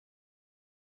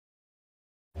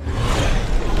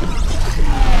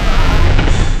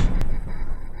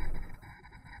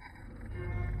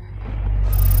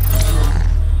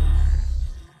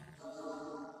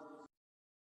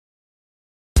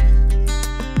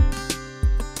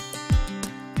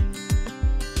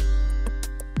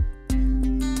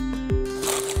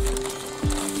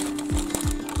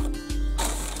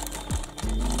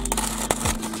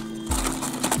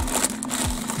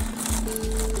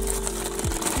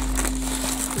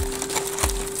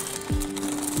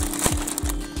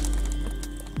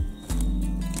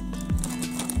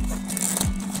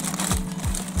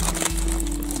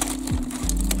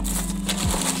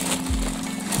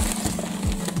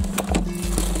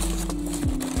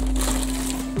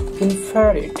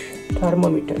infrared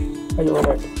thermometer I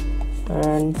ordered,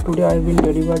 and today I will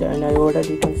delivered, and I ordered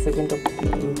it on 2nd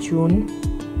of June.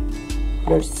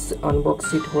 Let's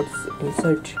unbox it, what's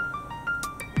inside.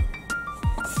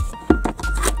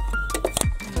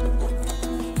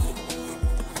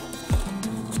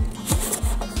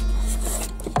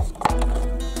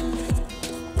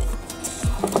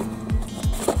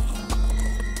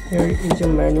 Here is a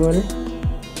manual,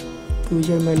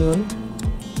 user manual,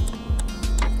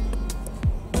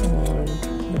 and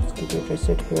let's give it a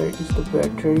reset. Here is the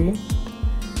battery,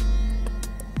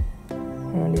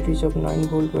 and it is of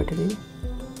 9-volt battery.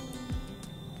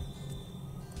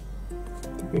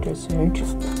 Give it a set.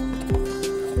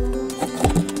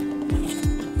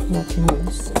 Nothing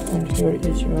else. And here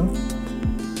is your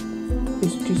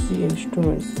HTC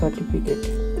instrument certificate.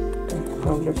 Okay,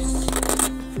 now let's.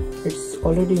 It's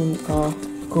already in a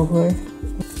cover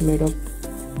made of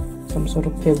some sort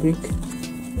of fabric.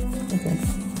 Okay.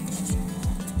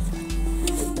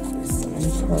 This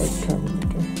infrared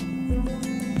thermometer.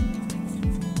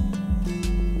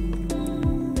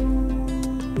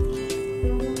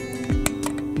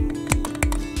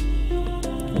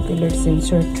 Okay, let's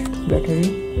insert battery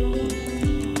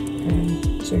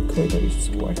and check whether it's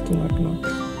working or not.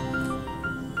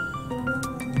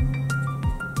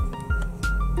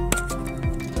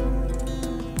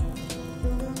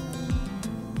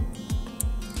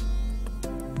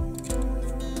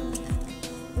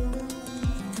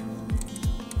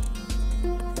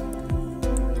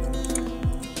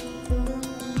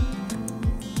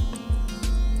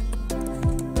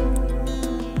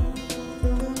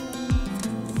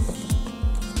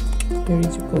 Here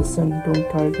is a person, don't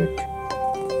target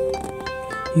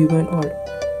human or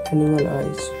animal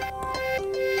eyes.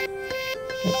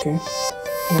 Okay,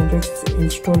 now let's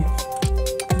install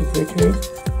the battery.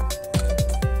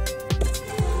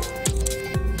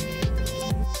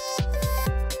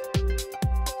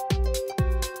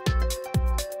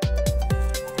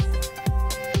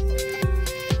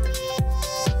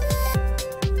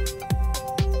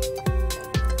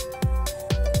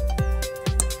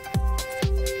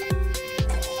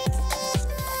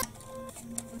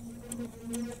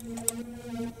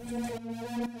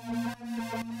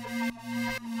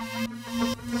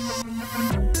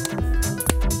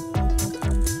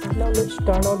 Now let's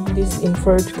turn on this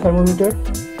infrared thermometer.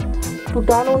 To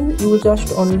turn on, you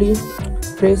just only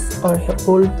press or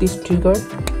hold this trigger,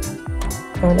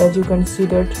 and as you can see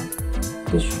that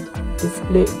this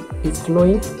display is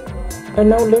glowing. And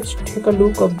now let's take a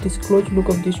look of this close look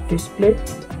of this display.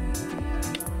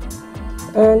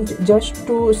 And just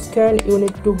to scan, you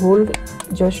need to hold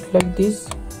just like this.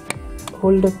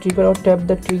 Hold the trigger or tap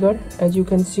the trigger. As you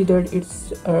can see that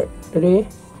it's a ray.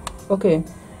 Okay,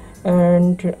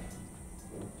 and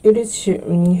it is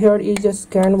here is a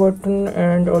scan button,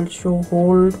 and also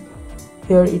hold.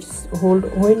 Here it's hold.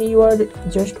 When you are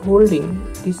just holding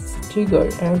this trigger,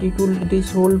 and it will,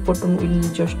 this whole button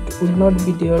will not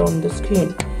be there on the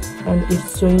screen, and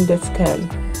it's showing the scan.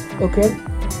 Okay,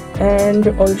 and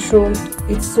also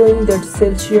it's showing that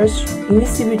Celsius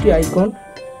emissivity icon,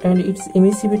 and its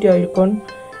emissivity icon,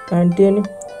 and then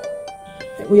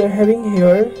we are having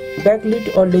here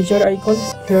backlit or laser icon.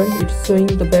 Here it's showing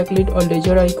the backlit or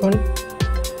laser icon,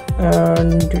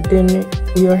 and then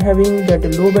we are having that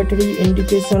low battery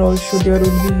indication also there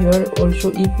will be here.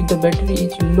 Also, if the battery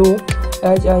is low,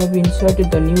 as I have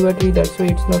inserted the new battery, that's why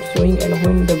it's not showing, and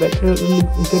when the battery will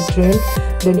get drained,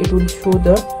 then it will show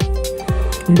the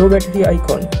low battery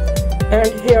icon. And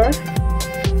here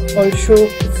also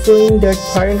it's showing that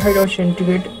Fahrenheit or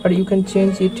centigrade, or you can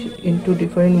change it into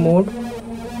different mode.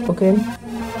 Okay,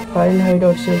 Fahrenheit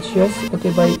or Celsius.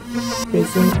 Okay, by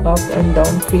pressing up and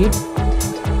down key,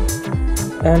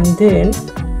 and then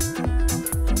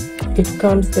it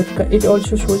comes that it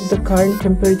also shows the current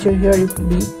temperature. Here it will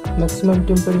be maximum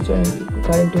temperature, and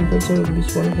current temperature will be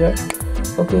shown here.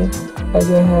 Okay,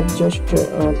 as I have just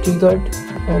triggered,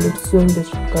 and it's showing the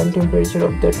current temperature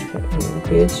of that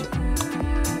page.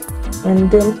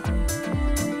 And then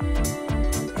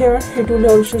here it will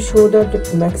also show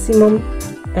that maximum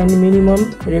and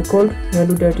minimum record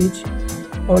value, that is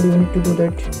all you need to do.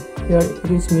 That here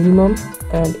it is minimum,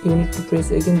 and you need to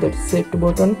press again that set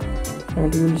button,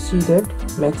 and you will see that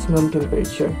maximum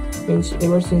temperature. Means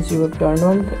ever since you have turned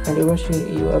on and ever since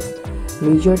you have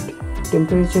measured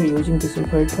temperature using this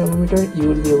infrared thermometer, you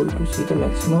will be able to see the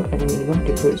maximum and minimum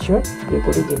temperature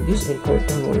recorded in this infrared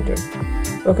thermometer.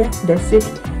 Okay, that's it.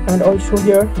 And also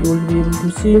here you will be able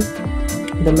to see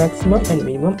the maximum and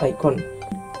minimum icon.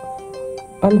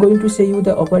 I'm going to show you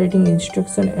the operating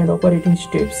instruction and operating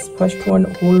steps. First one,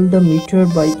 hold the meter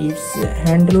by its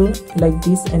handle like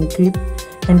this and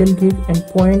handle grip and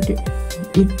point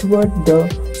it toward the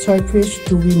surface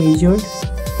to be measured.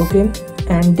 Okay,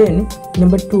 and then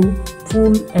number 2,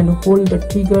 pull and hold the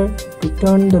trigger to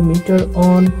turn the meter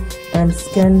on, and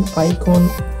scan icon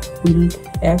will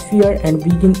appear and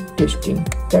begin testing.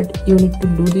 That you need to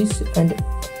do this, and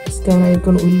scan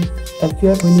icon will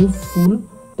appear when you pull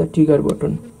the trigger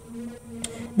button.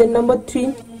 Then number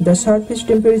 3, the surface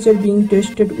temperature being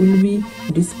tested will be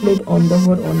displayed on the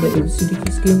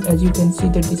LCD screen. As you can see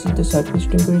that this is the surface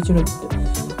temperature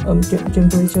of the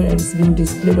temperature, and it's being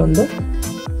displayed on the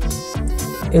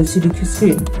LCD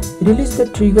screen. Release the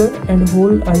trigger and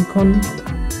hold icon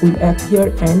will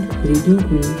appear and reading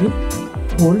will be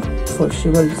hold for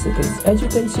several seconds. As you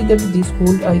can see that this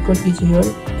hold icon is here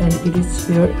and it is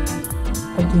here.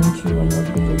 I think you are not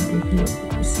able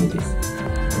to see this.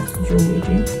 Zoom it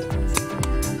in.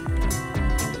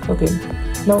 Okay,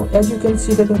 now as you can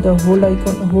see that the hold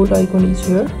icon is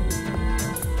here,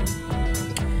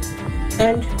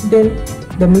 and then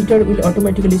the meter will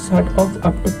automatically shut off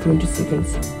after 20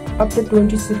 seconds. After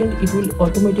 20 seconds it will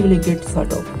automatically get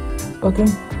shut off. Okay,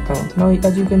 now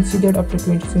as you can see that after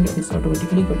 20 seconds it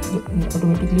automatically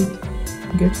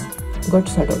got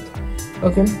shut off.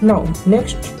 Okay, now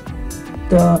next,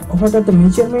 what are the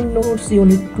measurement notes you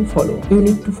need to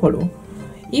follow.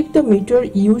 If the meter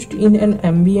used in an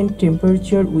ambient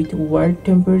temperature with wide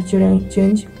temperature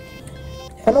change,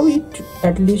 allow it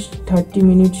at least 30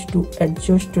 minutes to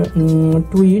adjust to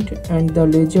it, and the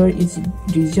laser is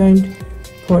designed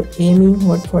for aiming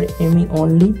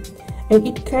only, and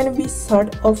it can be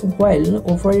shut off while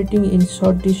operating in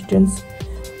short distance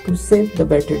to save the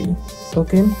battery.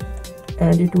 Okay,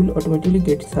 and it will automatically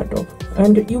get shut off.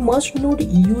 And you must not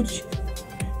use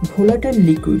volatile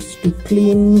liquids to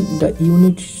clean the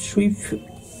unit. Sweep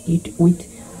it with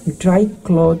dry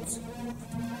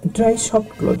soft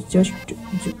cloth. Just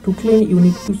to clean you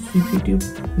need to sweep it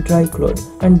with dry cloth,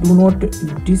 and do not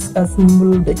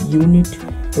disassemble the unit.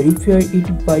 Repair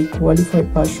it by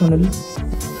qualified personnel,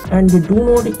 and do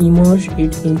not immerse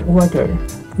it in water.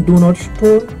 Do not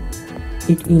store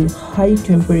it in high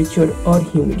temperature or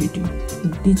humidity.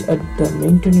 These are the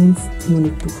maintenance you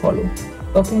need to follow.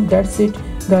 Okay, that's it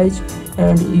guys.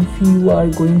 And if you are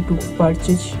going to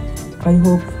purchase, I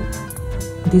hope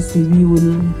this review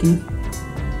will give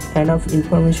enough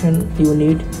information you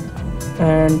need.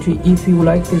 And if you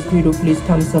like this video, please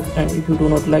thumbs up, and if you do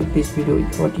not like this video,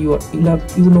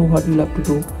 you know what you have to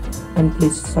do, and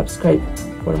please subscribe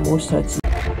for more such